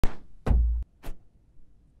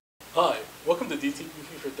Hi, welcome to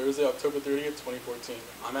DTBP for Thursday, October 30th, 2014.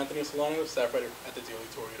 I'm Anthony Estolano, staff writer at the Daily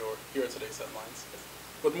Toreador. Here are today's headlines.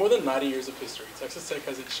 With more than 90 years of history, Texas Tech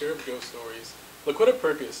has its share of ghost stories. Laquetta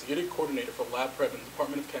Perkis, unit coordinator for Lab Prep in the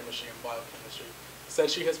Department of Chemistry and Biochemistry, said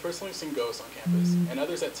she has personally seen ghosts on campus, and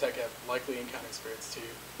others at Tech have likely encountered spirits too.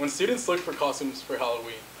 When students look for costumes for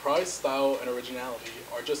Halloween, price, style, and originality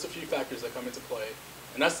are just a few factors that come into play.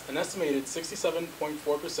 An estimated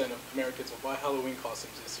 67.4% of Americans will buy Halloween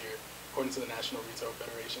costumes this year, according to the National Retail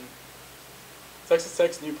Federation. Texas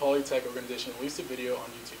Tech's new Polytech organization released a video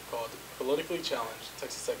on YouTube called Politically Challenged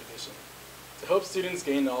Texas Tech Edition to help students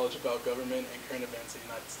gain knowledge about government and current events in the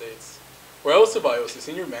United States. Raul Ceballos, a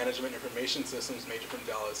senior management information systems major from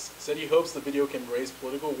Dallas, said he hopes the video can raise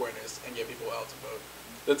political awareness and get people out to vote.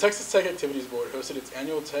 The Texas Tech Activities Board hosted its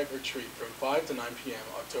annual Tech Retreat from 5 to 9 p.m.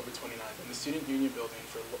 October 29th in the Student Union Building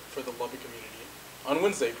for the Lubbock community. On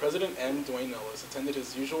Wednesday, President M. Dwayne Ellis attended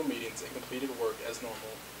his usual meetings and completed work as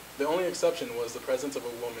normal. The only exception was the presence of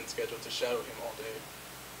a woman scheduled to shadow him all day.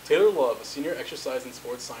 Taylor Love, a senior exercise and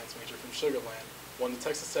sports science major from Sugar Land, won the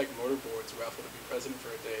Texas Tech Motor Boards raffle to be president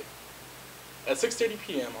for a day. At 6:30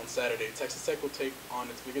 p.m. on Saturday, Texas Tech will take on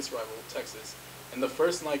its biggest rival, Texas, in the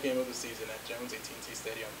first night game of the season at Jones AT&T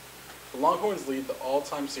Stadium. The Longhorns lead the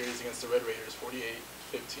all-time series against the Red Raiders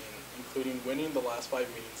 48-15, including winning the last 5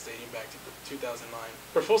 meetings dating back to 2009.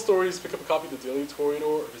 For full stories, pick up a copy of the Daily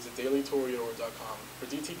Toreador or visit dailytoreador.com. For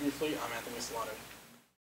DT Briefly, I'm Anthony Estolano.